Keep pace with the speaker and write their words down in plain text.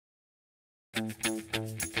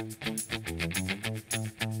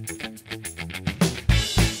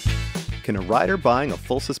Can a rider buying a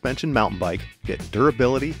full suspension mountain bike get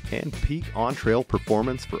durability and peak on-trail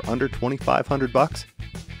performance for under $2,500?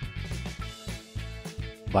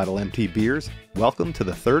 Vital MTBers, welcome to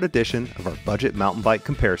the third edition of our budget mountain bike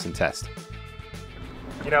comparison test.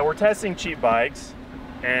 You know, we're testing cheap bikes,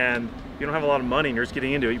 and you don't have a lot of money and you're just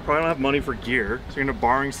getting into it. You probably don't have money for gear, so you're gonna be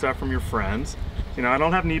borrowing stuff from your friends. You know, I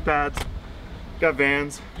don't have knee pads, got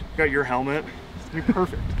Vans, got your helmet. It's gonna be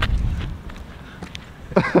perfect.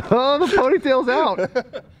 Oh, the ponytail's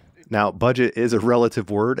out. Now, budget is a relative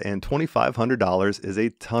word, and $2,500 is a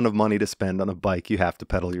ton of money to spend on a bike you have to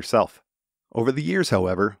pedal yourself. Over the years,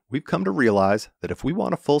 however, we've come to realize that if we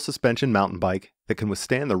want a full suspension mountain bike that can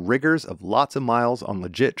withstand the rigors of lots of miles on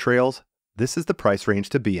legit trails, this is the price range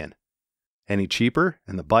to be in. Any cheaper,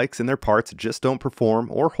 and the bikes and their parts just don't perform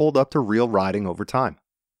or hold up to real riding over time.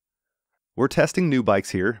 We're testing new bikes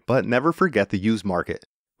here, but never forget the used market,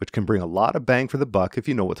 which can bring a lot of bang for the buck if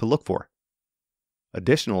you know what to look for.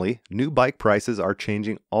 Additionally, new bike prices are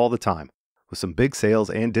changing all the time, with some big sales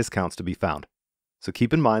and discounts to be found. So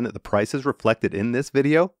keep in mind that the prices reflected in this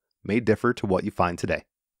video may differ to what you find today.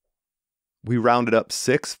 We rounded up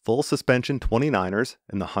 6 full suspension 29ers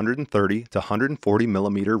in the 130 to 140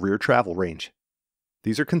 millimeter rear travel range.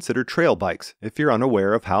 These are considered trail bikes if you're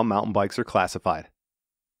unaware of how mountain bikes are classified.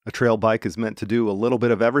 A trail bike is meant to do a little bit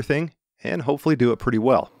of everything and hopefully do it pretty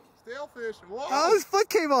well. Stalefish. Whoa. Oh, his foot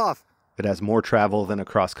came off! It has more travel than a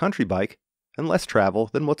cross-country bike and less travel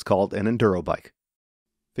than what's called an enduro bike.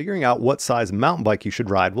 Figuring out what size mountain bike you should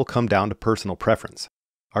ride will come down to personal preference.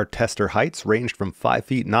 Our tester heights ranged from 5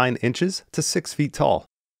 feet 9 inches to 6 feet tall.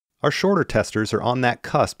 Our shorter testers are on that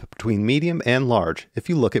cusp between medium and large if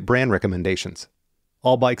you look at brand recommendations.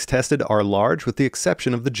 All bikes tested are large with the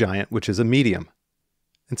exception of the Giant, which is a medium.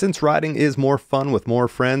 And since riding is more fun with more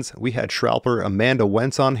friends, we had Schrauper Amanda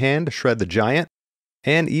Wentz on hand to shred the Giant,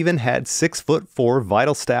 and even had 6'4"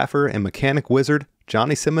 Vital staffer and mechanic wizard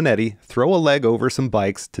Johnny Simonetti throw a leg over some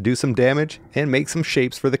bikes to do some damage and make some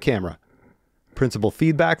shapes for the camera. Principal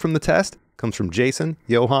feedback from the test comes from Jason,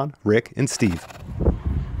 Johan, Rick, and Steve.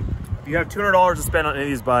 If you have $200 to spend on any of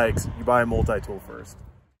these bikes, you buy a multi-tool first.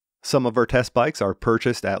 Some of our test bikes are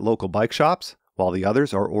purchased at local bike shops, while the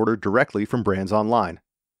others are ordered directly from brands online.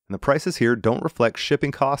 And the prices here don't reflect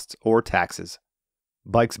shipping costs or taxes.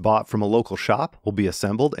 Bikes bought from a local shop will be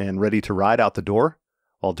assembled and ready to ride out the door,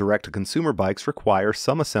 while direct-to-consumer bikes require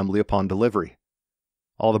some assembly upon delivery.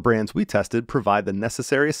 All the brands we tested provide the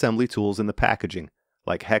necessary assembly tools in the packaging,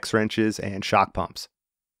 like hex wrenches and shock pumps.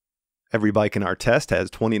 Every bike in our test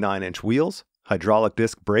has 29-inch wheels, hydraulic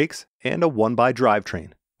disc brakes, and a 1x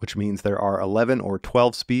drivetrain, which means there are 11 or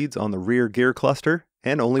 12 speeds on the rear gear cluster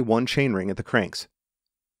and only one chainring at the cranks.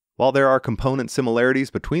 While there are component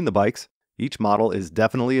similarities between the bikes, each model is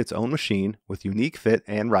definitely its own machine with unique fit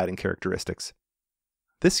and riding characteristics.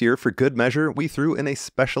 This year, for good measure, we threw in a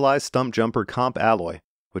specialized stump jumper comp alloy,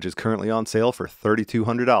 which is currently on sale for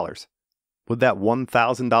 $3,200. Would that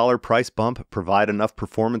 $1,000 price bump provide enough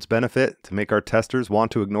performance benefit to make our testers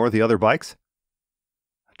want to ignore the other bikes?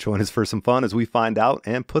 Join us for some fun as we find out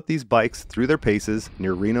and put these bikes through their paces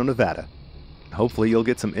near Reno, Nevada. Hopefully you'll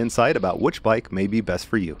get some insight about which bike may be best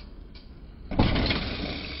for you.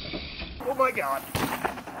 Oh my God.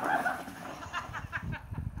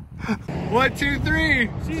 1, 2, 3.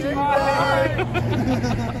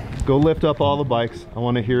 Go lift up all the bikes. I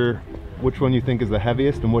want to hear which one you think is the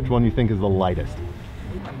heaviest and which one you think is the lightest.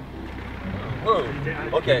 Oh,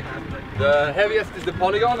 okay. The heaviest is the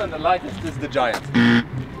Polygon and the lightest is the Giant.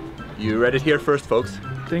 You read it here first, folks.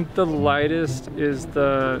 I think the lightest is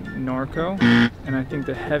the Norco, and I think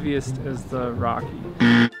the heaviest is the Rocky.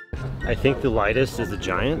 I think the lightest is the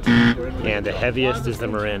Giant, and the heaviest is the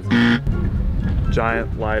Marin.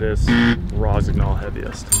 Giant lightest, Rosignol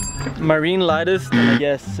heaviest. Marine lightest, and I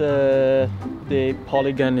guess the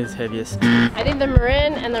Polygon is heaviest. I think the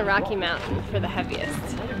Marin and the Rocky Mountain for the heaviest.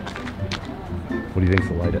 What do you think is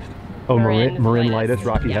the lightest? Oh, Marin lightest,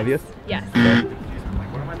 Rocky yes. heaviest? Yes. Okay.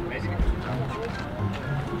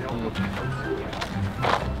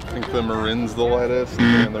 I think the Marin's the lightest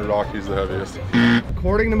and the Rocky's the heaviest.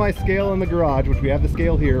 According to my scale in the garage, which we have the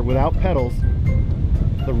scale here without pedals,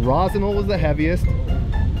 the Rosinol was the heaviest,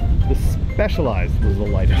 the Specialized was the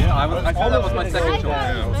lightest. Yeah, I thought that was my second choice.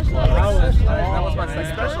 That was my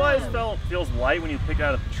second. Specialized feels light when you pick it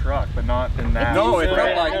out of the truck, but not in that. No, it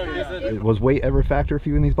felt like. Was weight ever a factor for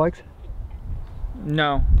you in these bikes?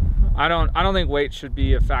 No, I don't think weight should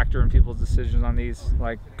be a factor in people's decisions on these.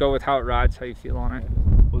 Like, go with how it rides, how you feel on it.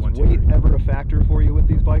 Was weight ever a factor for you with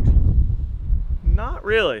these bikes? Not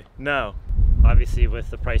really, no. Obviously, with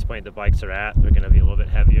the price point the bikes are at, they're going to be a little bit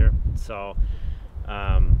heavier. So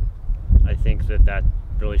I think that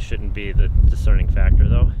really shouldn't be the discerning factor,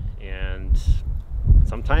 though. And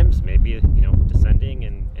sometimes maybe, you know, descending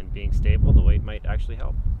and being stable, the weight might actually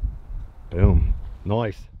help. Boom.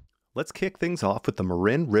 Nice. Let's kick things off with the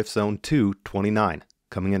Marin Rift Zone 2 29,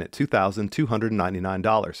 coming in at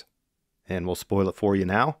 $2,299. And we'll spoil it for you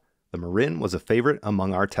now. The Marin was a favorite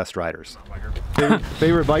among our test riders.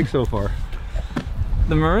 Favorite bike so far?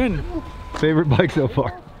 The Marin. Favorite bike so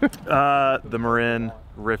far? The Marin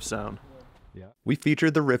Rift Zone. We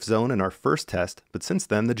featured the Rift Zone in our first test, but since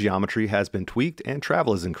then the geometry has been tweaked and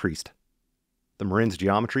travel has increased. The Marin's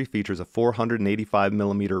geometry features a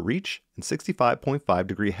 485mm reach and 65.5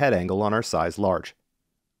 degree head angle on our size large.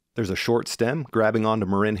 There's a short stem grabbing onto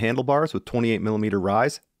Marin handlebars with 28mm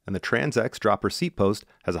rise, and the Trans-X dropper seat post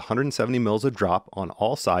has 170 mils of drop on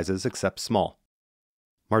all sizes except small.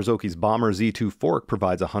 Marzocchi's Bomber Z2 fork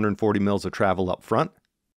provides 140 mils of travel up front.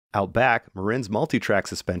 Out back, Marin's multi-track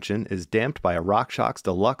suspension is damped by a RockShox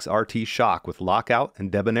Deluxe RT shock with lockout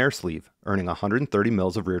and debonair sleeve, earning 130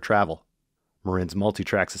 mils of rear travel. Marin's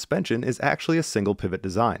multi-track suspension is actually a single pivot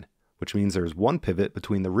design, which means there is one pivot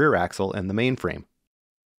between the rear axle and the mainframe.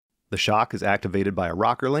 The shock is activated by a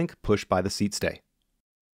rocker link pushed by the seat stay.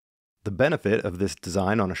 The benefit of this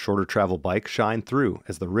design on a shorter travel bike shined through,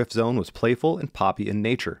 as the Rift Zone was playful and poppy in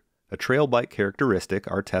nature, a trail bike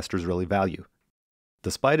characteristic our testers really value.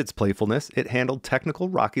 Despite its playfulness, it handled technical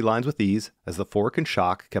rocky lines with ease, as the fork and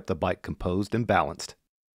shock kept the bike composed and balanced.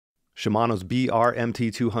 Shimano's BR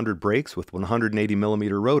MT200 brakes with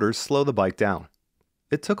 180mm rotors slow the bike down.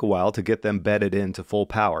 It took a while to get them bedded into full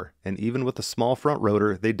power, and even with a small front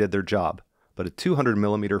rotor, they did their job, but a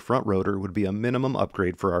 200mm front rotor would be a minimum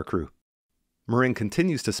upgrade for our crew. Marin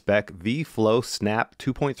continues to spec V-Flow Snap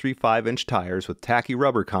 2.35-inch tires with tacky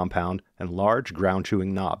rubber compound and large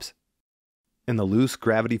ground-chewing knobs. In the loose,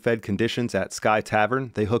 gravity-fed conditions at Sky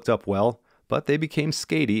Tavern, they hooked up well, but they became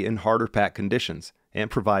skatey in harder pack conditions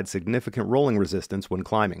and provide significant rolling resistance when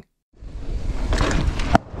climbing.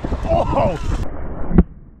 Oh!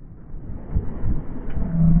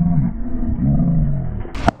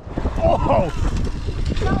 Oh!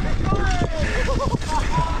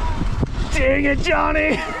 Dang it,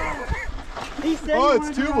 Johnny! Oh,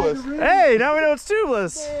 it's tubeless. Hey, now we know it's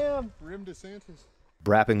tubeless. Damn. Rim DeSantis.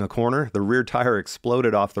 Brapping a corner, the rear tire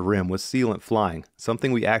exploded off the rim with sealant flying,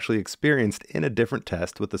 something we actually experienced in a different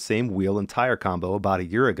test with the same wheel and tire combo about a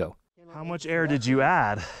year ago. How much air did you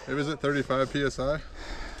add? It was at 35 PSI.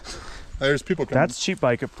 There's people coming. That's cheap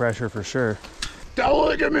bike pressure for sure. Don't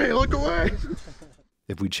look at me, look away.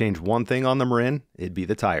 If we change one thing on the Marin, it'd be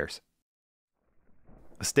the tires.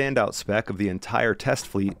 A standout spec of the entire test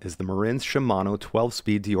fleet is the Marin's Shimano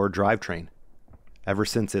 12-speed Dior drivetrain. Ever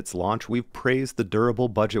since its launch, we've praised the durable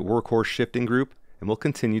budget workhorse shifting group, and will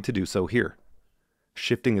continue to do so here.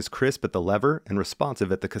 Shifting is crisp at the lever and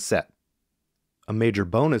responsive at the cassette. A major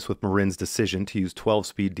bonus with Marin's decision to use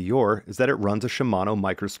 12-speed Dior is that it runs a Shimano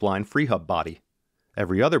microspline freehub body.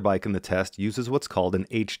 Every other bike in the test uses what's called an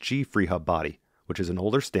HG freehub body, which is an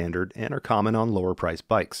older standard and are common on lower-priced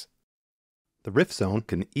bikes. The Rift Zone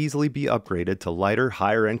can easily be upgraded to lighter,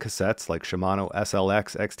 higher-end cassettes like Shimano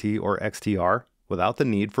SLX, XT, or XTR, without the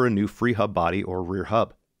need for a new free hub body or rear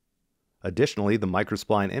hub. Additionally, the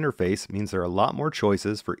microspline interface means there are a lot more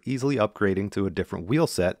choices for easily upgrading to a different wheel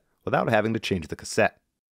set without having to change the cassette.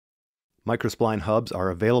 Microspline hubs are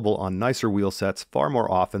available on nicer wheel sets far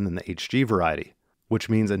more often than the HG variety, which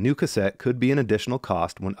means a new cassette could be an additional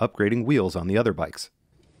cost when upgrading wheels on the other bikes.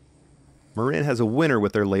 Marin has a winner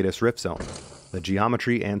with their latest Rift Zone. The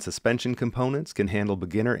geometry and suspension components can handle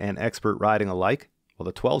beginner and expert riding alike, while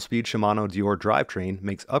the 12-speed Shimano Dior drivetrain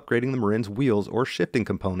makes upgrading the Marin's wheels or shifting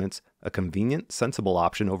components a convenient, sensible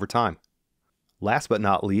option over time. Last but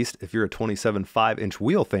not least, if you're a 27 5-inch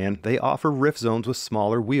wheel fan, they offer Rift Zones with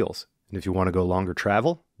smaller wheels. And if you want to go longer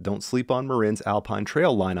travel, don't sleep on Marin's Alpine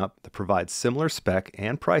Trail lineup that provides similar spec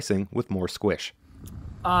and pricing with more squish.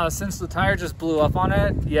 Since the tire just blew up on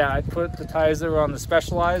it, yeah, I put the tires that were on the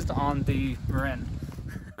Specialized on the Marin.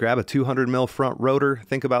 Grab a 200mm front rotor,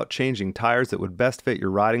 think about changing tires that would best fit your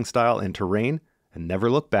riding style and terrain, and never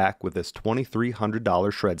look back with this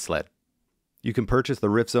 $2,300 shred sled. You can purchase the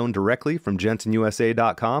Rift Zone directly from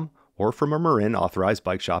jensenusa.com or from a Marin authorized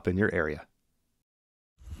bike shop in your area.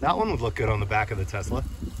 That one would look good on the back of the Tesla.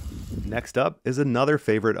 Next up is another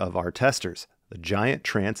favorite of our testers, the giant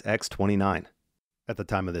Trans-X 29. At the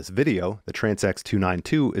time of this video, the Trans-X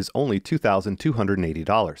 292 is only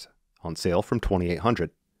 $2,280, on sale from $2,800.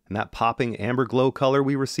 And that popping amber glow color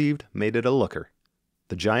we received made it a looker.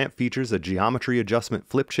 The Giant features a geometry adjustment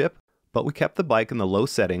flip chip, but we kept the bike in the low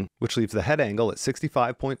setting, which leaves the head angle at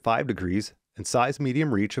 65.5 degrees and size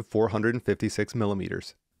medium reach of 456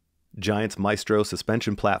 millimeters. Giant's Maestro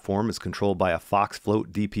suspension platform is controlled by a Fox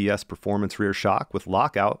Float DPS performance rear shock with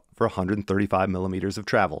lockout for 135 millimeters of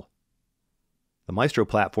travel. The Maestro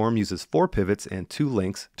platform uses 4 pivots and 2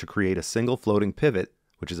 links to create a single floating pivot,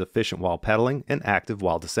 which is efficient while pedaling and active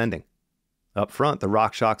while descending. Up front, the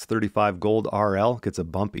RockShox 35 Gold RL gets a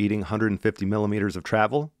bump-eating 150 millimeters of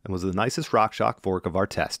travel and was the nicest RockShox fork of our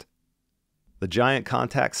test. The Giant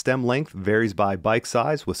contact stem length varies by bike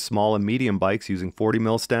size, with small and medium bikes using 40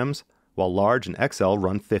 mil stems, while large and XL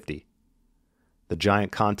run 50. The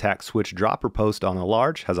Giant contact switch dropper post on a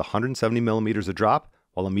large has 170 millimeters of drop,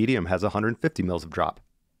 while a medium has 150 mils of drop.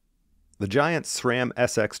 The Giant SRAM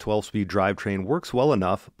SX 12-speed drivetrain works well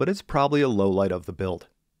enough, but it's probably a lowlight of the build.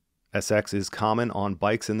 SX is common on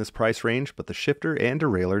bikes in this price range, but the shifter and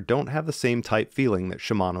derailleur don't have the same tight feeling that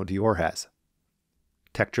Shimano Deore has.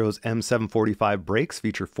 Tektro's M745 brakes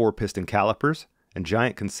feature 4-piston calipers, and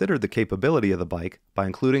Giant considered the capability of the bike by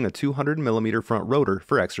including a 200mm front rotor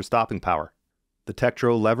for extra stopping power. The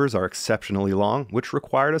Tektro levers are exceptionally long, which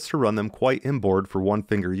required us to run them quite inboard for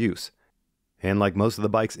one-finger use. And like most of the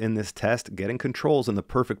bikes in this test, getting controls in the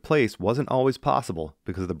perfect place wasn't always possible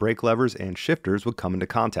because the brake levers and shifters would come into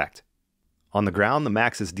contact. On the ground, the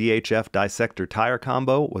Maxxis DHF Dissector tire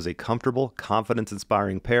combo was a comfortable,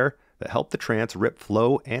 confidence-inspiring pair that helped the Trance rip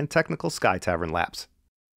flow and technical Sky Tavern laps.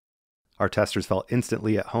 Our testers felt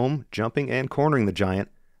instantly at home, jumping and cornering the Giant,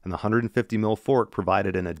 and the 150mm fork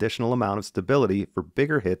provided an additional amount of stability for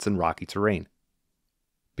bigger hits in rocky terrain.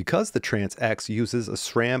 Because the Trance X uses a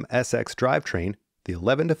SRAM SX drivetrain, the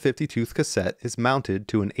 11 to 50 tooth cassette is mounted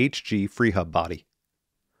to an HG freehub body.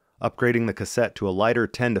 Upgrading the cassette to a lighter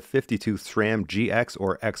 10 to 50 tooth SRAM GX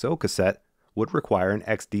or XO cassette would require an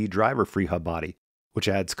XD driver freehub body, which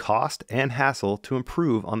adds cost and hassle to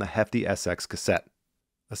improve on the hefty SX cassette.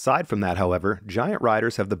 Aside from that, however, Giant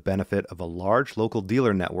riders have the benefit of a large local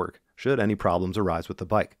dealer network should any problems arise with the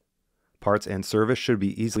bike. Parts and service should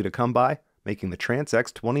be easily to come by, making the Trance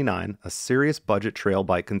X29 a serious budget trail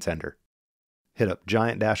bike contender. Hit up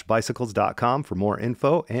giant-bicycles.com for more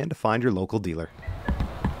info and to find your local dealer.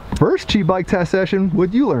 First cheap bike test session,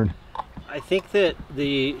 what'd you learn? I think that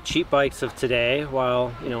the cheap bikes of today,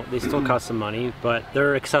 while they still cost some money, but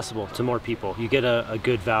they're accessible to more people. You get a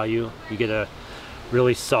good value, you get a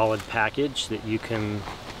really solid package that you can,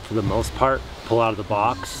 for the most part, pull out of the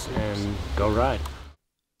box and go ride.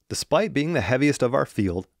 Despite being the heaviest of our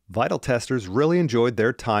field, Vital testers really enjoyed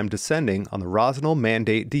their time descending on the Rossignol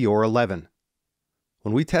Mandate Deore 11.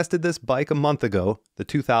 When we tested this bike a month ago, the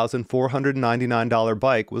 $2,499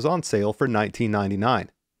 bike was on sale for $1,999.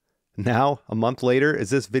 Now, a month later, as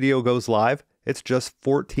this video goes live, it's just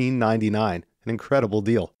 $1,499, an incredible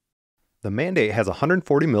deal. The Mandate has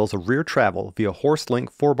 140 mils of rear travel via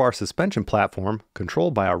Horselink 4-bar suspension platform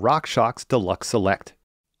controlled by a RockShox Deluxe Select.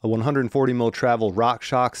 A 140 mil travel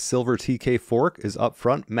RockShox Silver TK fork is up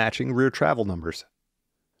front, matching rear travel numbers.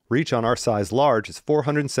 Reach on our size large is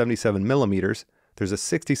 477 millimeters. There's a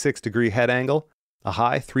 66-degree head angle, a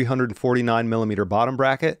high 349 millimeter bottom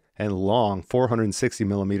bracket, and long 460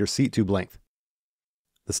 millimeter seat tube length.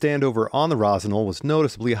 The standover on the Rossignol was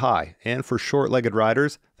noticeably high, and for short-legged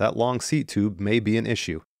riders, that long seat tube may be an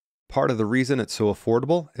issue. Part of the reason it's so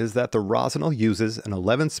affordable is that the Rossignol uses an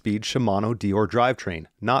 11-speed Shimano Deore drivetrain,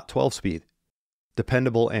 not 12-speed.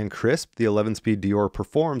 Dependable and crisp, the 11-speed Deore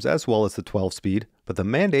performs as well as the 12-speed, but the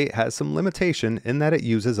Mandate has some limitation in that it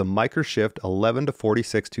uses a microshift 11 to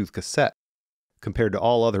 46 tooth cassette, compared to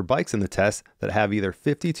all other bikes in the test that have either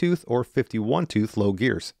 50 tooth or 51 tooth low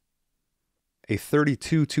gears. A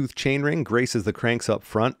 32 tooth chainring graces the cranks up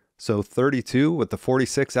front, so 32 with the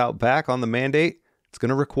 46 out back on the Mandate, it's going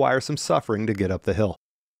to require some suffering to get up the hill.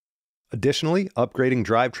 Additionally, upgrading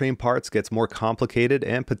drivetrain parts gets more complicated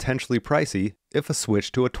and potentially pricey if a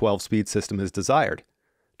switch to a 12-speed system is desired.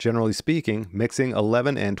 Generally speaking, mixing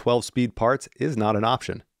 11 and 12-speed parts is not an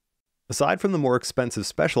option. Aside from the more expensive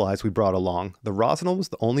Specialized we brought along, the Rossignol was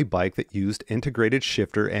the only bike that used integrated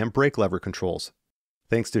shifter and brake lever controls.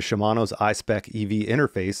 Thanks to Shimano's iSpec EV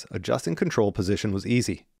interface, adjusting control position was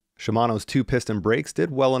easy. Shimano's 2-piston brakes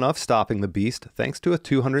did well enough stopping the beast thanks to a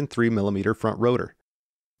 203mm front rotor.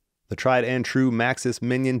 The tried and true Maxxis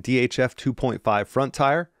Minion DHF 2.5 front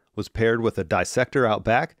tire was paired with a dissector out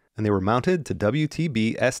back, and they were mounted to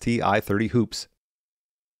WTB ST I-30 hoops.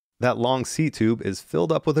 That long seat tube is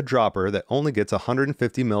filled up with a dropper that only gets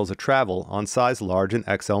 150 mils of travel on size large and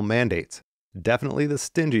XL Mandates. Definitely the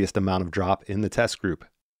stingiest amount of drop in the test group.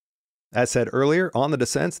 As said earlier, on the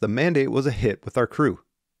descents, the Mandate was a hit with our crew.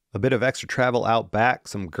 A bit of extra travel out back,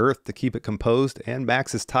 some girth to keep it composed, and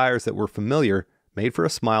Maxxis tires that were familiar made for a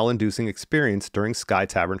smile-inducing experience during Sky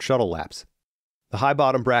Tavern shuttle laps. The high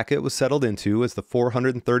bottom bracket was settled into as the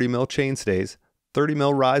 430mm chainstays,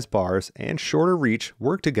 30mm rise bars, and shorter reach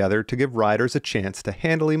worked together to give riders a chance to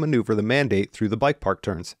handily maneuver the Mandate through the bike park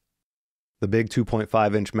turns. The big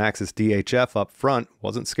 2.5-inch Maxxis DHF up front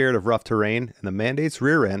wasn't scared of rough terrain, and the Mandate's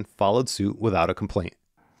rear end followed suit without a complaint.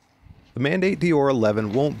 The Mandate Dior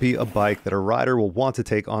 11 won't be a bike that a rider will want to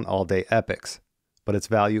take on all-day epics, but its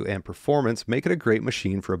value and performance make it a great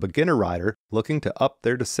machine for a beginner rider looking to up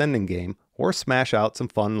their descending game or smash out some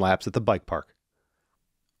fun laps at the bike park.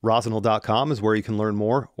 Rosinal.com is where you can learn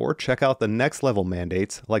more or check out the next level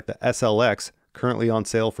Mandates like the SLX, currently on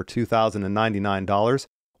sale for $2,099,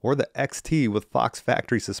 or the XT with Fox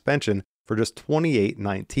factory suspension for just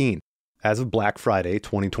 $28.19 as of Black Friday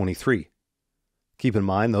 2023. Keep in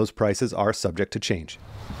mind those prices are subject to change.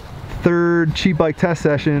 Third cheap bike test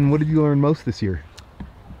session, what did you learn most this year?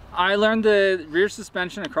 I learned the rear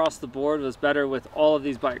suspension across the board was better with all of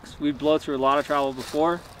these bikes. We'd blow through a lot of travel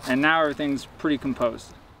before, and now everything's pretty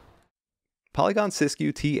composed. Polygon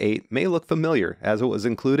Siskiyou T8 may look familiar as it was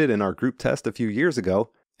included in our group test a few years ago,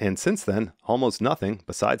 and since then, almost nothing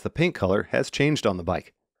besides the paint color has changed on the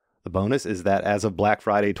bike. The bonus is that as of Black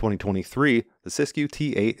Friday 2023, the Siskiyou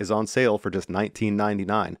T8 is on sale for just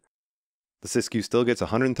 $19.99. The Siskiyou still gets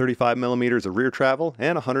 135mm of rear travel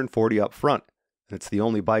and 140 up front, and it's the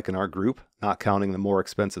only bike in our group, not counting the more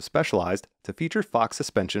expensive Specialized, to feature Fox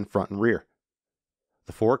suspension front and rear.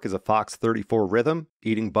 The fork is a Fox 34 rhythm,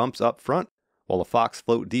 eating bumps up front, while a Fox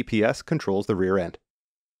Float DPS controls the rear end.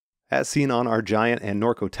 As seen on our Giant and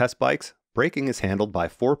Norco test bikes, braking is handled by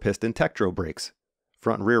 4-piston Tektro brakes.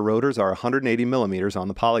 Front and rear rotors are 180mm on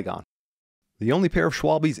the Polygon. The only pair of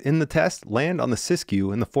Schwalbes in the test land on the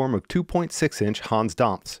Siskiyou in the form of 2.6-inch Hans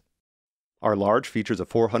Dampfs. Our large features a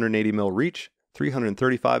 480mm reach,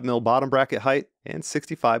 335mm bottom bracket height, and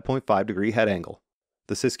 65.5 degree head angle.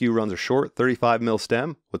 The Siskiyou runs a short 35mm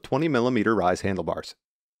stem with 20mm rise handlebars.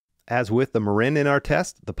 As with the Marin in our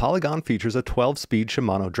test, the Polygon features a 12-speed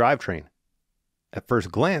Shimano drivetrain. At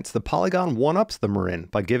first glance, the Polygon one-ups the Marin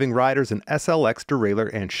by giving riders an SLX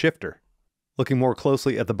derailleur and shifter. Looking more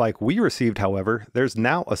closely at the bike we received, however, there's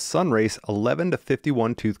now a Sunrace 11 to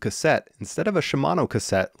 51 tooth cassette instead of a Shimano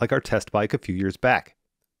cassette like our test bike a few years back.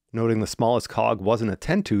 Noting the smallest cog wasn't a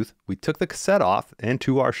 10 tooth, we took the cassette off, and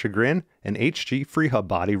to our chagrin, an HG freehub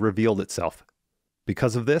body revealed itself.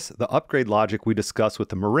 Because of this, the upgrade logic we discussed with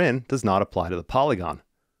the Marin does not apply to the Polygon.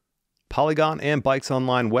 Polygon and Bikes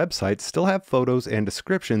Online websites still have photos and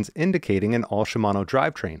descriptions indicating an all Shimano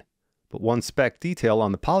drivetrain, but one spec detail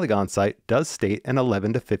on the Polygon site does state an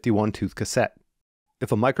 11 to 51 tooth cassette.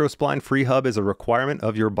 If a microspline free hub is a requirement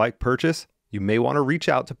of your bike purchase, you may want to reach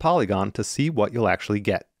out to Polygon to see what you'll actually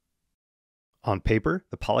get. On paper,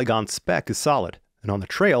 the Polygon spec is solid, and on the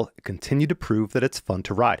trail, it continued to prove that it's fun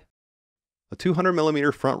to ride. A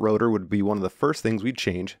 200mm front rotor would be one of the first things we'd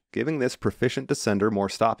change, giving this proficient descender more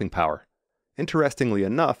stopping power. Interestingly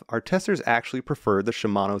enough, our testers actually preferred the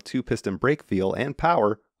Shimano 2-piston brake feel and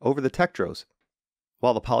power over the Tektros.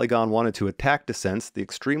 While the Polygon wanted to attack descents, the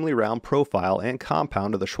extremely round profile and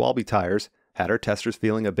compound of the Schwalbe tires had our testers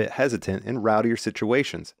feeling a bit hesitant in rowdier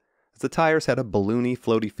situations, as the tires had a balloony,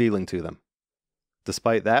 floaty feeling to them.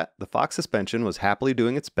 Despite that, the Fox suspension was happily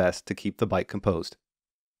doing its best to keep the bike composed.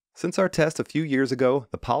 Since our test a few years ago,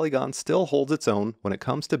 the Polygon still holds its own when it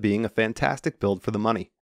comes to being a fantastic build for the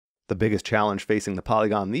money. The biggest challenge facing the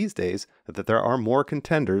Polygon these days is that there are more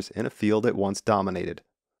contenders in a field it once dominated.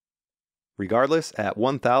 Regardless, at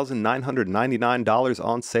 $1,999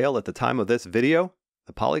 on sale at the time of this video,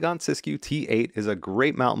 the Polygon Siskiyou T8 is a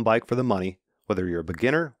great mountain bike for the money, whether you're a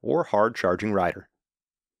beginner or hard-charging rider.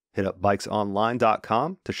 Hit up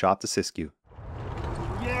bikesonline.com to shop the Siskiyou.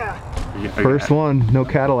 First one, no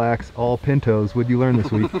Cadillacs, all Pintos. What'd you learn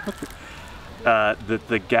this week?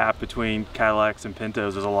 The gap between Cadillacs and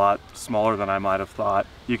Pintos is a lot smaller than I might have thought.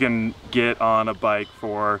 You can get on a bike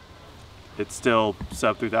for, it's still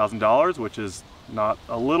sub $3,000, which is not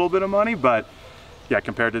a little bit of money, but yeah,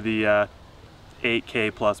 compared to the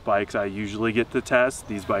 8K plus bikes I usually get to test,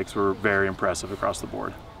 these bikes were very impressive across the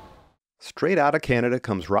board. Straight out of Canada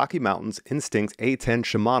comes Rocky Mountain's Instinct A10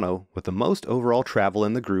 Shimano with the most overall travel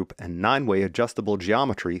in the group and 9-way adjustable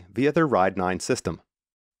geometry via their Ride 9 system.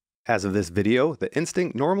 As of this video, the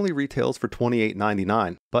Instinct normally retails for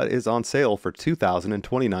 $28.99, but is on sale for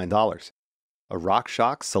 $2,029. A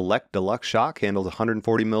RockShox Select Deluxe shock handles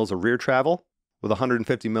 140 mils of rear travel, with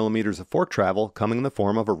 150 millimeters of fork travel coming in the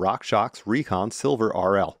form of a RockShox Recon Silver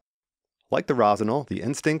RL. Like the Rosinal, the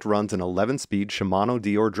Instinct runs an 11-speed Shimano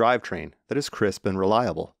Deore drivetrain that is crisp and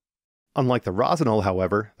reliable. Unlike the Rosinal,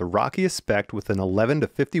 however, the Rocky is spec'd with an 11 to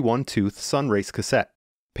 51 tooth Sunrace cassette.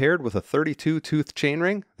 Paired with a 32 tooth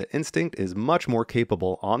chainring, the Instinct is much more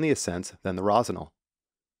capable on the ascents than the Rosinal.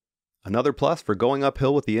 Another plus for going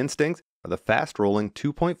uphill with the Instinct are the fast-rolling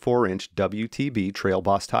 2.4-inch WTB Trail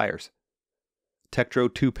Boss tires. Tektro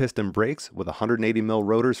 2-piston brakes with 180mm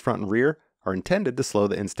rotors front and rear are intended to slow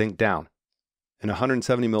the Instinct down. An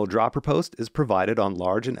 170mm dropper post is provided on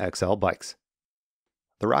large and XL bikes.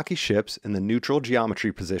 The Rocky ships in the neutral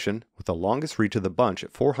geometry position with the longest reach of the bunch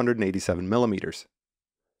at 487mm.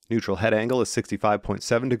 Neutral head angle is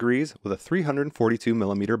 65.7 degrees with a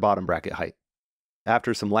 342mm bottom bracket height.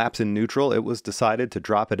 After some laps in neutral, it was decided to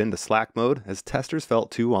drop it into slack mode as testers felt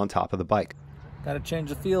too on top of the bike. Gotta change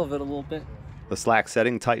the feel of it a little bit. The slack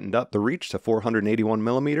setting tightened up the reach to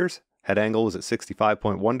 481mm, head angle was at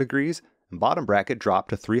 65.1 degrees, and bottom bracket dropped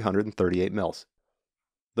to 338 mils.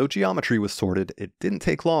 Though geometry was sorted, it didn't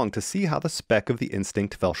take long to see how the spec of the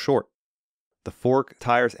Instinct fell short. The fork,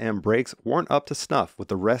 tires, and brakes weren't up to snuff with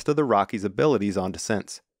the rest of the Rocky's abilities on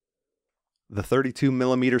descents. The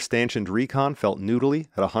 32mm stanchioned Recon felt noodly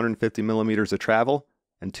at 150mm of travel,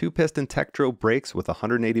 and 2-piston Tektro brakes with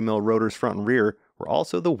 180mm rotors front and rear were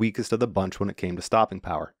also the weakest of the bunch when it came to stopping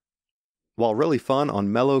power. While really fun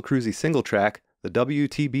on mellow, cruisy single track, the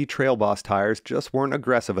WTB Trail Boss tires just weren't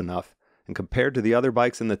aggressive enough, and compared to the other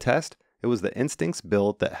bikes in the test, it was the Instinct's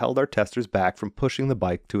build that held our testers back from pushing the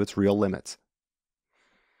bike to its real limits.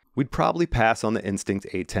 We'd probably pass on the Instinct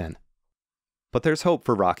A10. But there's hope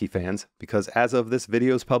for Rocky fans, because as of this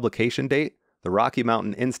video's publication date, the Rocky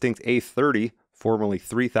Mountain Instinct A30, formerly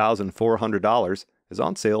 $3,400, is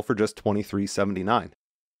on sale for just $23.79.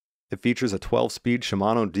 It features a 12-speed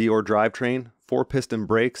Shimano Deore drivetrain, 4-piston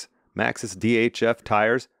brakes, Maxxis DHF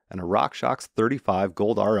tires, and a RockShox 35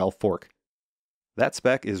 Gold RL fork. That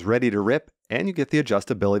spec is ready to rip, and you get the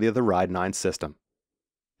adjustability of the Ride 9 system.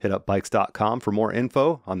 Hit up bikes.com for more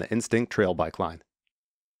info on the Instinct trail bike line.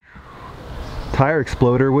 Tire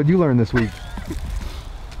exploder, what'd you learn this week?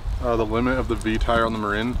 The limit of the V tire on the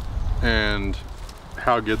Marin and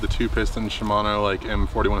how good the 2-piston Shimano like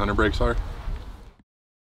M4100 brakes are.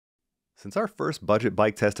 Since our first budget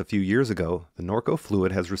bike test a few years ago, the Norco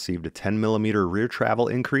Fluid has received a 10mm rear travel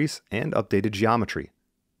increase and updated geometry.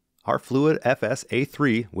 Our Fluid FS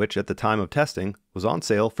A3, which at the time of testing, was on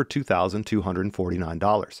sale for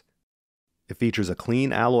 $2,249. It features a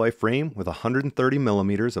clean alloy frame with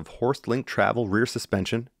 130mm of Horst-Link travel rear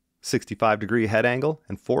suspension, 65-degree head angle,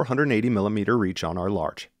 and 480mm reach on our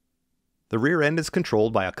large. The rear end is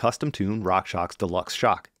controlled by a custom-tuned RockShox Deluxe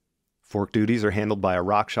shock. Fork duties are handled by a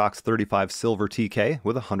RockShox 35 Silver TK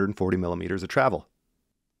with 140mm of travel.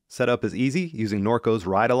 Setup is easy using Norco's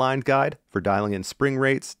Ride Aligned guide for dialing in spring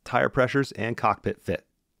rates, tire pressures, and cockpit fit.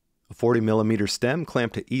 A 40mm stem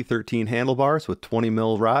clamped to E13 handlebars with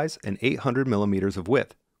 20mm rise and 800mm of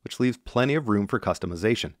width, which leaves plenty of room for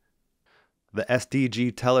customization. The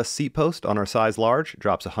SDG Tellus seat post on our size large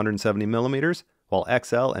drops 170mm, while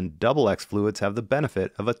XL and XX fluids have the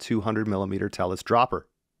benefit of a 200mm Tellus dropper.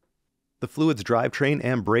 The Fluid's drivetrain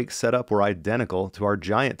and brake setup were identical to our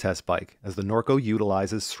giant test bike, as the Norco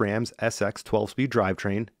utilizes SRAM's SX 12-speed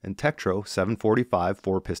drivetrain and Tektro 745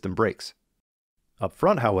 4-piston brakes. Up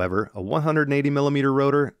front, however, a 180mm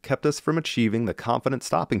rotor kept us from achieving the confident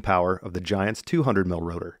stopping power of the Giant's 200mm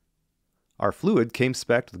rotor. Our Fluid came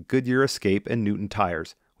spec'd with Goodyear Escape and Newton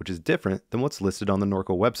tires, which is different than what's listed on the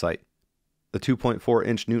Norco website. The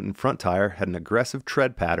 2.4-inch Newton front tire had an aggressive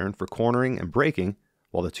tread pattern for cornering and braking,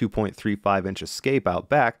 while the 2.35-inch Escape out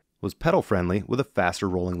back was pedal-friendly with a faster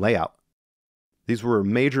rolling layout. These were a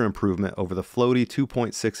major improvement over the floaty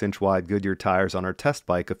 2.6-inch wide Goodyear tires on our test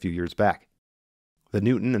bike a few years back. The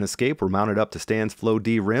Newton and Escape were mounted up to Stan's Flow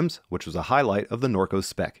D rims, which was a highlight of the Norco's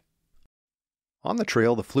spec. On the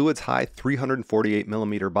trail, the Fluid's high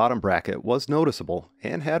 348mm bottom bracket was noticeable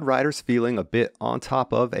and had riders feeling a bit on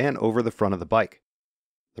top of and over the front of the bike.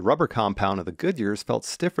 The rubber compound of the Goodyears felt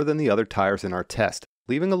stiffer than the other tires in our test,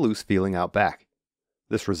 leaving a loose feeling out back.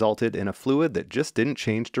 This resulted in a Fluid that just didn't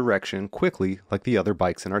change direction quickly like the other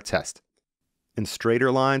bikes in our test. In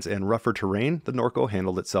straighter lines and rougher terrain, the Norco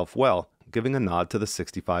handled itself well, giving a nod to the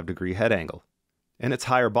 65-degree head angle. And its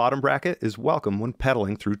higher bottom bracket is welcome when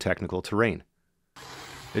pedaling through technical terrain.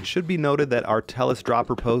 It should be noted that our Tellus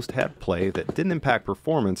dropper post had play that didn't impact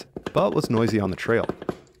performance, but was noisy on the trail.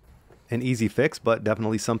 An easy fix, but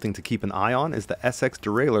definitely something to keep an eye on, is the SX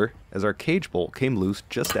derailleur, as our cage bolt came loose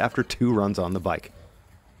just after 2 runs on the bike.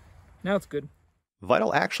 Now it's good.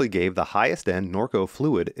 Vital actually gave the highest end Norco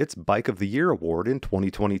Fluid its Bike of the Year award in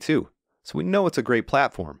 2022, so we know it's a great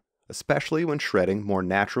platform, especially when shredding more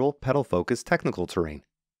natural, pedal-focused technical terrain.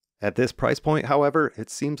 At this price point, however, it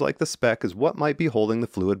seems like the spec is what might be holding the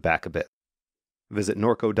Fluid back a bit. Visit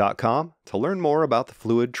norco.com to learn more about the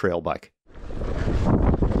Fluid trail bike.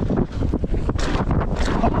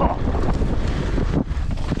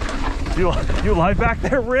 You live back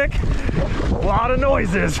there, Rick? A lot of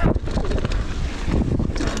noises.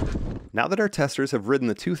 Now that our testers have ridden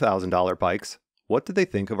the $2,000 bikes, what did they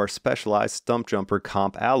think of our Specialized Stump Jumper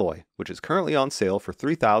Comp Alloy, which is currently on sale for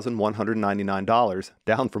 $3,199,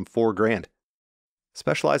 down from $4,000?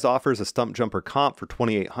 Specialized offers a Stump Jumper Comp for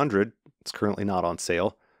 $2,800, it's currently not on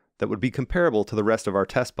sale, that would be comparable to the rest of our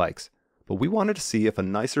test bikes, but we wanted to see if a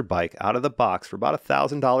nicer bike out of the box for about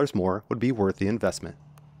 $1,000 more would be worth the investment.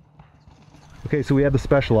 Okay, so we had the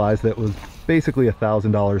Specialized that was basically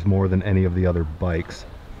 $1,000 more than any of the other bikes.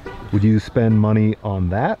 Would you spend money on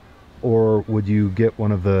that, or would you get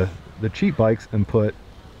one of the cheap bikes and put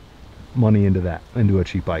money into a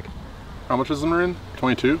cheap bike? How much is the Marin?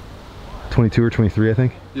 22? 22 or 23, I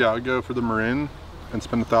think. Yeah, I'd go for the Marin and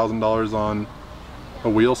spend $1,000 on a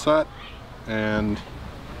wheel set and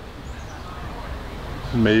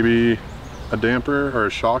maybe a damper or a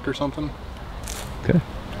shock or something. Okay.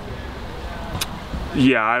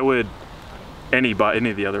 Yeah, I would, any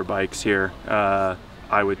of the other bikes here,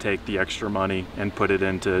 I would take the extra money and put it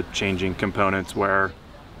into changing components where,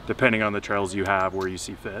 depending on the trails you have, where you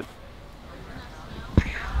see fit.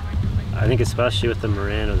 I think especially with the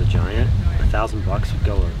Marin or the Giant, $1,000 would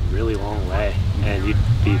go a really long way and you'd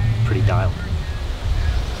be pretty dialed.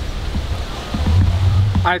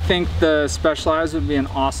 I think the Specialized would be an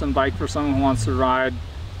awesome bike for someone who wants to ride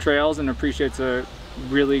trails and appreciates a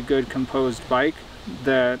really good composed bike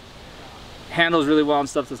that handles really well on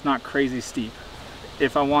stuff that's not crazy steep.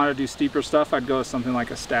 If I want to do steeper stuff, I'd go with something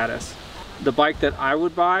like a Status. The bike that I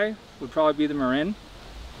would buy would probably be the Marin,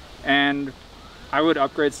 and I would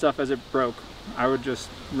upgrade stuff as it broke. I would just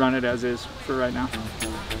run it as is for right now.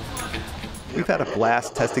 We've had a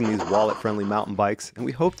blast testing these wallet-friendly mountain bikes, and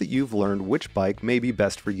we hope that you've learned which bike may be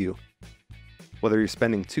best for you. Whether you're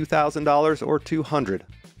spending $2,000 or $200,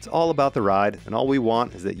 it's all about the ride, and all we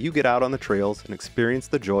want is that you get out on the trails and experience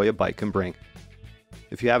the joy a bike can bring.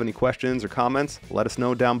 If you have any questions or comments, let us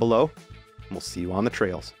know down below, and we'll see you on the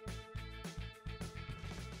trails.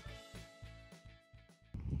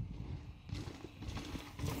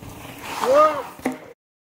 Whoa!